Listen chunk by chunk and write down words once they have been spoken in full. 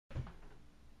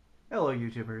Hello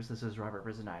YouTubers, this is Robert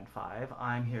Risen95.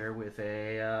 I'm here with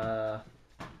a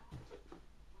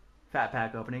fat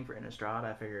pack opening for Innistrad.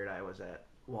 I figured I was at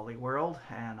Wally World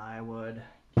and I would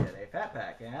get a fat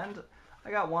pack, and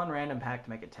I got one random pack to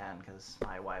make it 10 because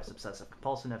my wife's obsessive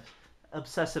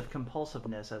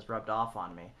compulsiveness has rubbed off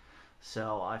on me.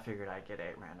 So I figured I'd get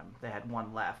a random. They had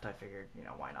one left. I figured,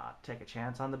 why not take a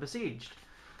chance on the Besieged.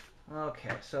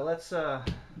 Okay, so let's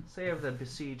save the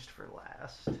Besieged for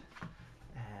last.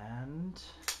 And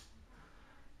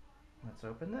let's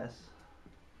open this.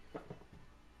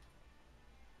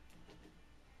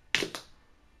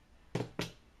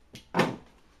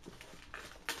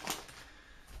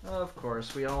 Of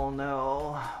course, we all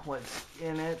know what's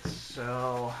in it,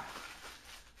 so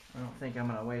I don't think I'm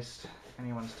going to waste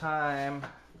anyone's time.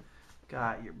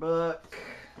 Got your book.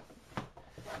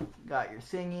 Got your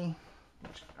thingy,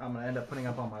 which I'm going to end up putting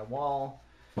up on my wall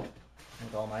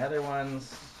with all my other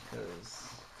ones, because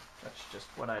that's just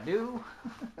what I do.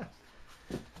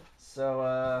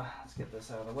 So let's get this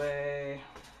out of the way.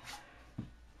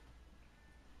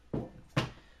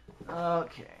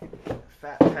 Okay,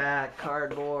 fat pack,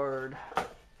 cardboard,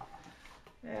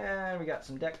 and we got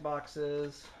some deck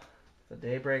boxes. The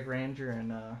Daybreak Ranger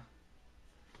and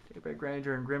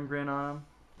Grim Grin on them.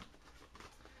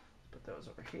 Put those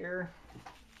over here.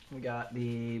 We got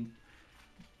the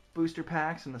booster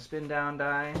packs and the spin down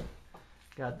die.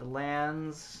 Got the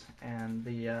lands and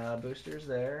the boosters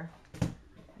there.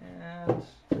 And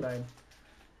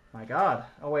my God.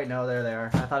 Oh wait, no, there they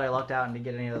are. I thought I lucked out and didn't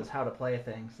get any of those how to play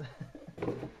things.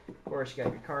 Of course, you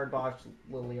got your card box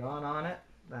Liliana on it.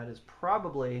 That is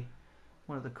probably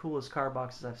one of the coolest card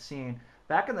boxes I've seen.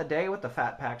 Back in the day with the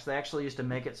fat packs, they actually used to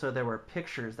make it so there were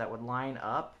pictures that would line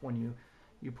up when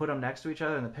you put them next to each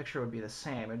other, and the picture would be the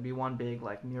same. It'd be one big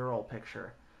like mural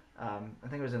picture. I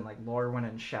think it was in like Lorwyn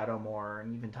and Shadowmoor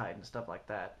and Eventide and stuff like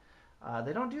that.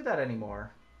 They don't do that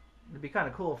anymore. It'd be kind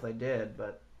of cool if they did,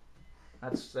 but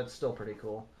that's still pretty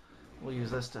cool. We'll use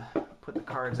this to put the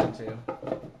cards into.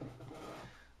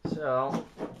 So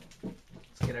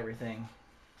let's get everything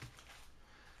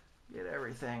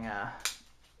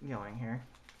going here.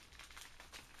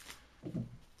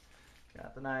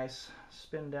 Got the nice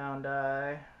spin down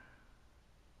die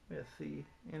with the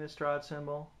Innistrad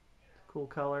symbol, cool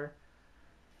color.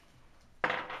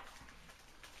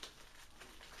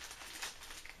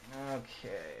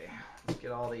 Okay, let's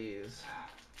get all these.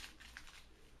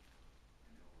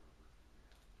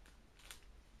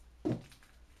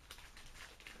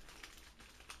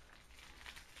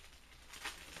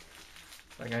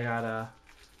 Like I got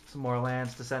some more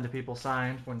lands to send to people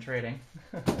signed when trading.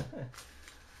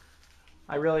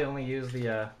 I really only use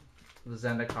the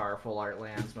Zendikar full art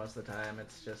lands most of the time.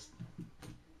 It's just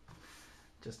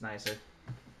nicer.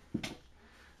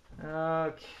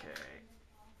 Okay.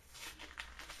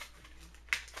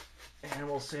 And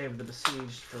we'll save the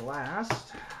Besieged for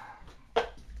last.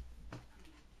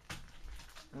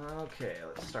 Okay,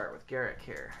 let's start with Garrick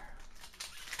here.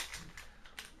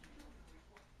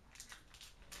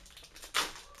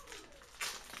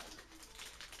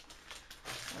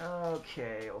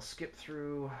 Okay, we'll skip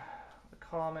through the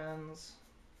commons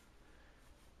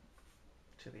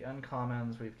to the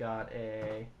uncommons. We've got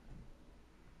a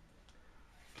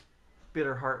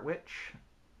Bitterheart Witch.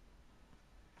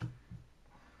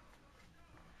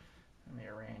 Let me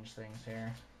arrange things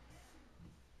here.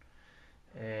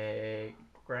 A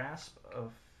Grasp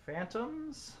of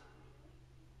Phantoms.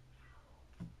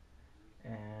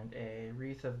 And a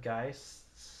Wreath of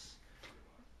Geists.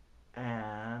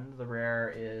 And the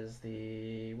rare is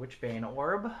the Witchbane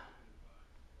Orb.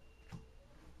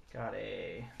 Got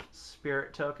a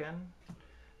Spirit Token,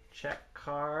 check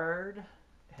card,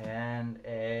 and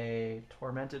a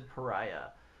Tormented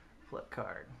Pariah flip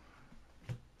card.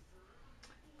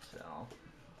 So,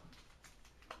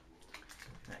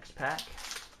 next pack.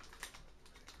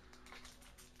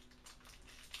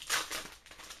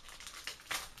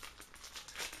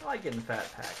 I like getting fat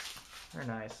packs. They're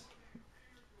nice.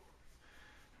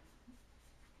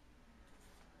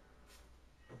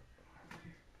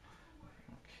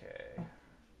 Okay.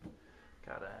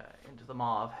 Got a Into the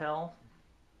Maw of Hell.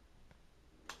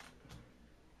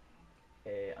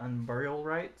 A Unburial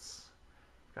Rites.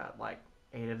 Got like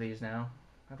 8 of these now.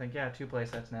 I think, yeah, 2 play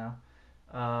sets now.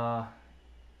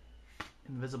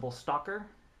 Invisible Stalker.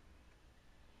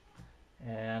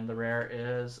 And the rare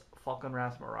is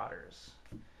Falconwrath Marauders.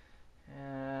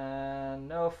 And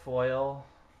no foil,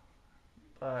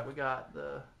 but we got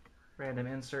the random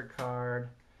insert card,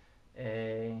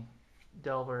 a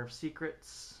Delver of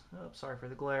Secrets. Oh, sorry for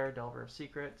the glare. Delver of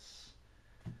Secrets.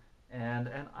 And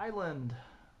an island.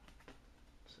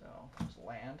 So there's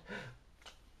land.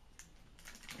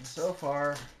 And so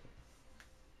far,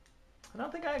 I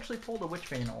don't think I actually pulled a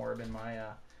Witchbane orb in my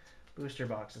booster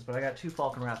boxes, but I got 2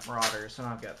 Falconwrath Marauders, so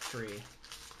now I've got 3.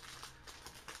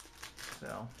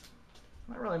 So,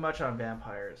 not really much on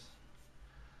vampires,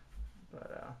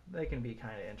 but they can be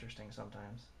kind of interesting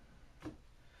sometimes.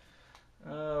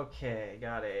 Okay,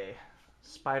 got a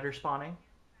Spider Spawning,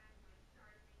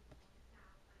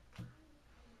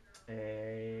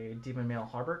 a Demon Male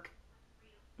Harburg.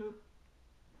 Oop.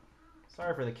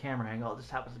 Sorry for the camera angle, it just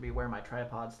happens to be where my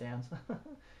tripod stands.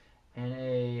 And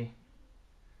a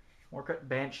Morkut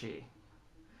Banshee.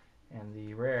 And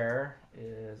the rare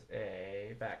is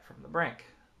a Back from the Brink.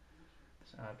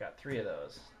 So I've got 3 of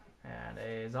those. And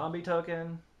a zombie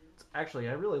token. Actually,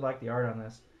 I really like the art on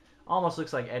this. Almost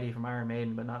looks like Eddie from Iron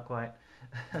Maiden, but not quite.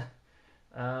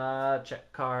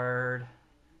 Check card.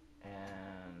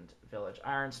 And Village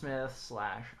Ironsmith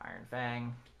 / Iron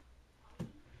Fang.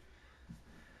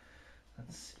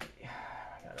 Let's see.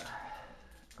 I got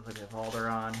a Olivia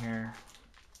Valderon here.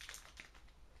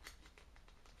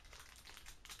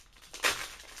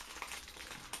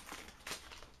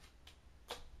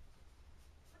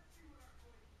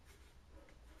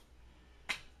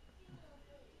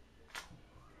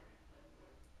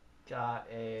 Got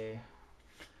a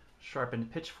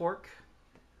Sharpened Pitchfork,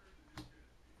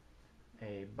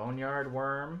 a Boneyard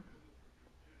Worm,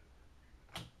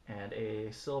 and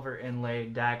a Silver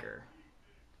Inlaid Dagger.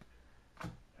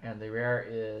 And the rare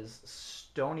is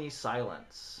Stony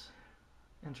Silence.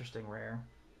 Interesting rare.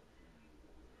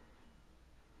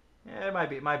 Yeah,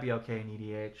 it might be okay in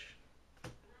EDH.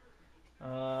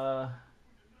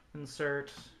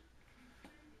 Insert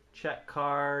check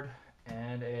card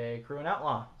and a Cruin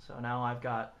Outlaw. So now I've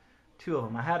got 2 of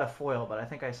them. I had a foil, but I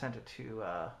think I sent it to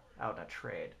out in a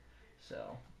trade.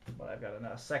 So, but I've got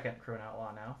a second Cruin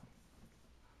Outlaw now.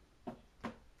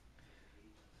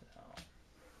 So,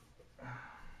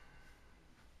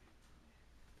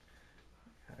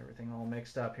 got everything all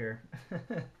mixed up here.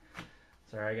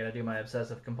 Sorry, I gotta do my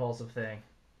obsessive compulsive thing.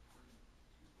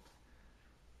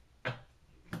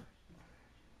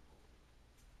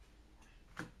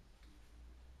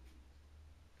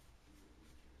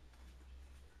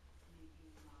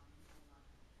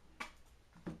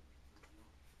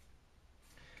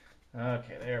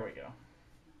 Okay, there we go.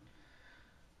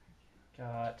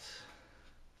 Got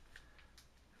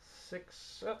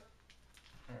 6. Oh,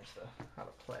 there's the how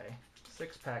to play.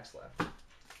 6 packs left.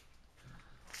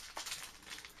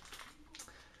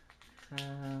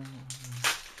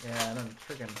 Yeah, and then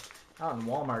freaking out in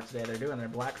Walmart today, they're doing their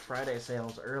Black Friday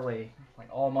sales early, like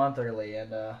all month early,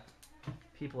 and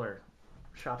people are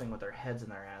shopping with their heads in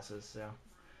their asses. So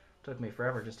it took me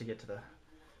forever just to get to the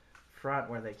front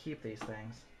where they keep these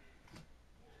things.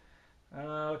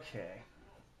 Okay,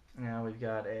 now we've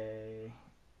got a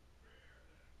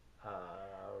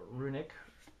Runic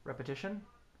Repetition.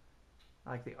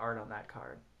 I like the art on that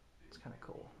card. It's kind of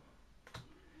cool.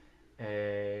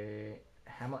 A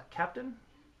Hamlet Captain.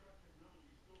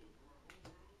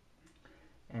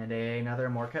 And another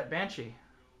Morkut Banshee.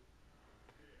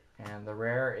 And the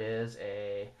rare is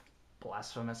a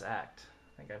Blasphemous Act.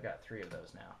 I think I've got 3 of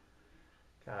those now.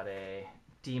 Got a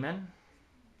Demon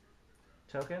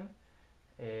token.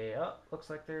 Looks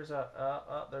like there's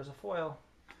a foil.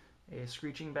 A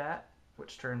Screeching Bat,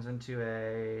 which turns into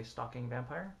a Stalking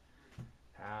Vampire.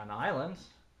 An Island.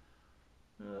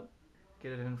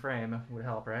 Get it in frame would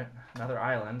help, right? Another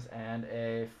Island. And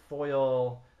a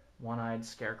foil One-Eyed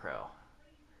Scarecrow.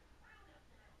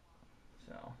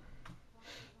 So.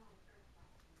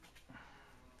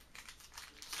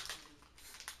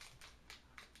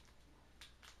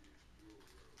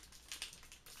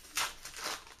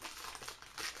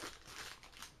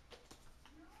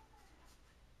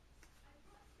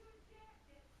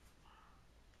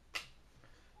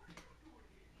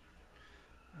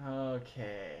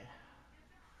 Okay.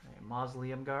 A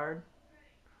Mausoleum Guard.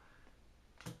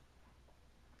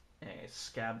 A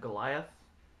Scab Goliath.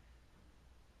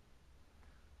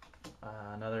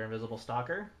 Another Invisible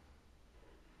Stalker.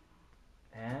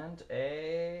 And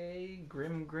a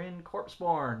Grim Grin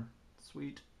Corpseborn.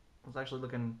 Sweet. I was actually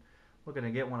looking to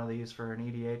get one of these for an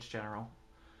EDH general.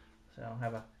 So I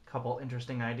have a couple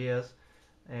interesting ideas.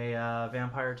 A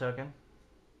Vampire token.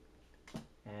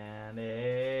 And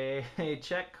a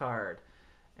check card.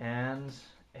 And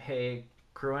a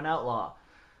Cruin Outlaw.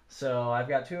 So I've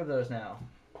got 2 of those now.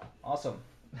 Awesome.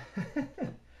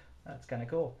 That's kind of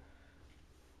cool.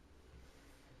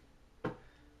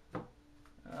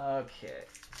 Okay.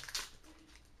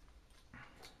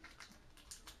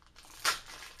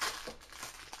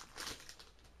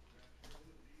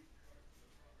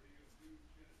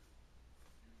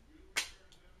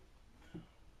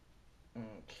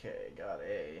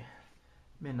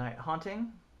 Midnight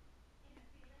Haunting.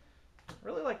 I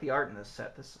really like the art in this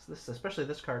set. This especially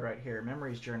this card right here,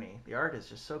 Memory's Journey. The art is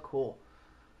just so cool.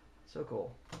 So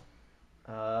cool.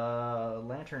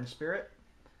 Lantern Spirit.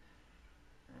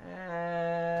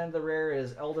 And the rare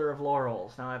is Elder of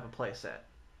Laurels. Now I have a play set.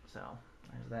 So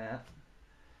there's that.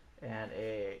 And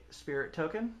a Spirit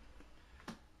Token.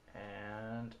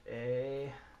 And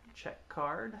a check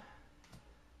card.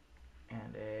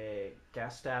 And a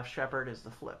Gastaff Shepherd is the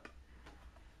flip.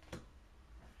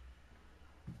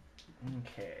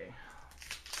 Okay.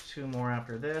 Two more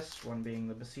after this, one being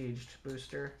the Besieged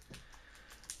booster.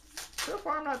 So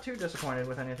far I'm not too disappointed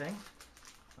with anything.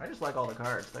 I just like all the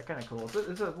cards. They're kind of cool.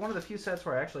 It's one of the few sets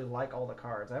where I actually like all the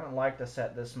cards. I haven't liked a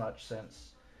set this much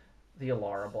since the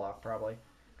Alara block, probably.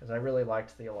 Because I really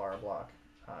liked the Alara block.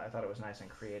 I thought it was nice and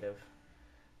creative.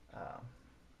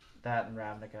 That and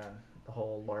Ravnica and the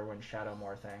whole Lorwyn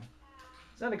Shadowmoor thing.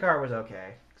 Zendikar was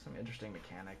okay. Some interesting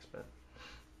mechanics, but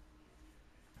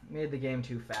made the game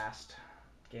too fast.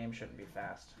 Game shouldn't be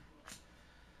fast.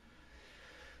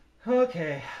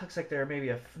 Okay, looks like there may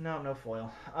be no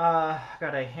foil.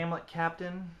 Got a Hamlet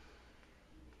Captain,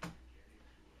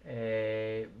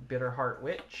 a Bitterheart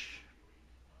Witch,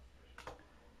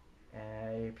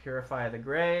 a Purify the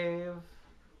Grave,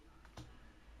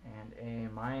 and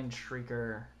a Mind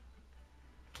Shrieker.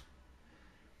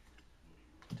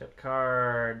 Tip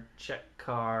card, check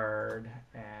card,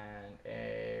 and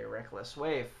a Reckless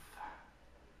Waif.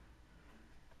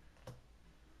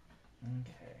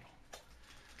 Okay.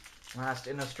 Last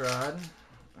Innistrad,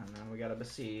 and then we got a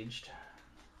Besieged.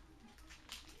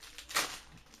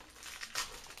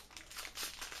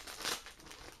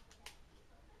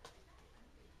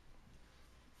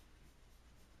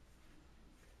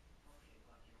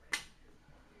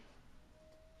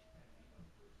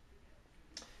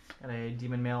 And a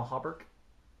Demon Male Hauberk.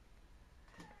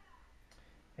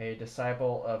 A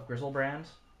Disciple of Grizzlebrand.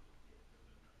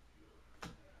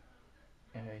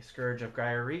 And a Scourge of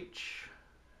Gaia Reach.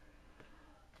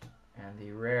 And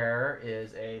the rare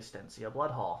is a Stencia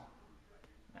Bloodhall.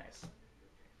 Nice.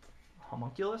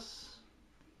 Homunculus.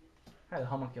 I had a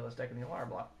Homunculus deck in the Alara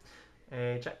block.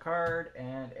 A check card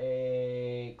and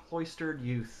a Cloistered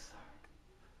Youth.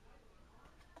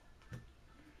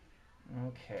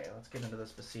 Okay, let's get into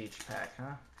this Besieged pack,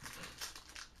 huh?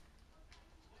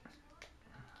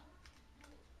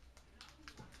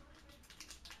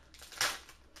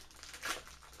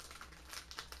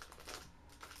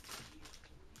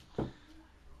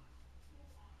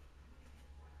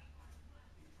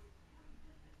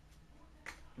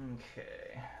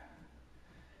 Okay.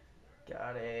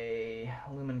 Got a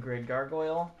Lumen Grid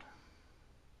Gargoyle.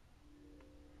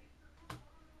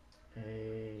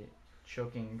 A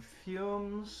Choking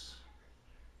Fumes.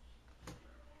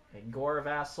 A Gore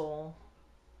Vassal.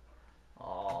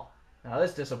 Oh, now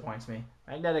this disappoints me.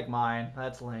 Magnetic Mine,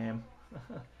 that's lame.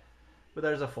 But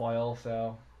there's a foil,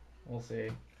 so we'll see.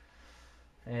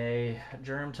 A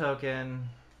Germ Token.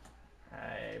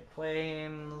 A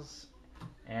Plains.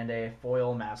 And a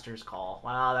foil Master's Call.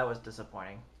 Wow, that was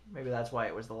disappointing. Maybe that's why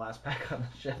it was the last pack on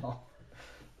the shelf.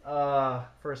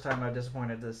 First time I've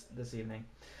disappointed this evening.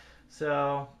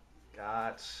 So,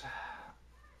 got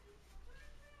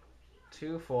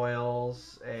two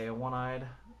foils, a one-eyed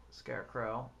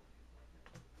Scarecrow,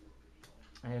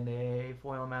 and a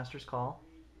foil Master's Call.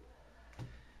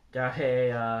 Got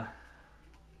a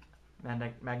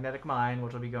Magnetic Mine,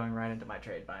 which will be going right into my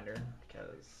trade binder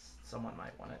because someone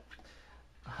might want it.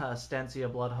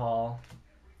 Stencia Bloodhall,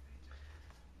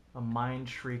 a Mind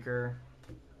Shrieker,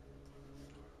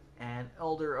 and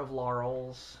Elder of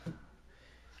Laurels,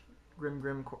 Grim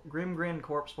Grin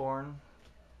Corpseborn,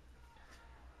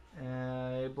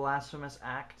 a Blasphemous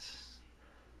Act,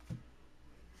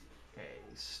 a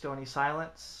Stony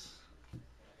Silence,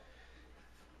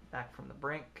 Back from the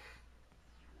Brink,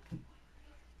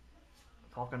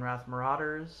 Falconwrath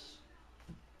Marauders,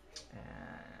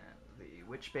 and the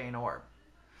Witchbane Orb.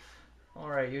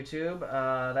 Alright, YouTube,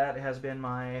 that has been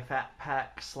my fat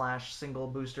pack / single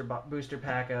booster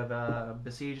pack of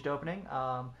Besieged opening.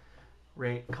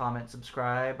 Rate, comment,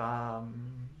 subscribe,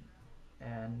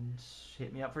 and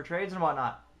hit me up for trades and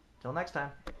whatnot. Till next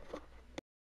time.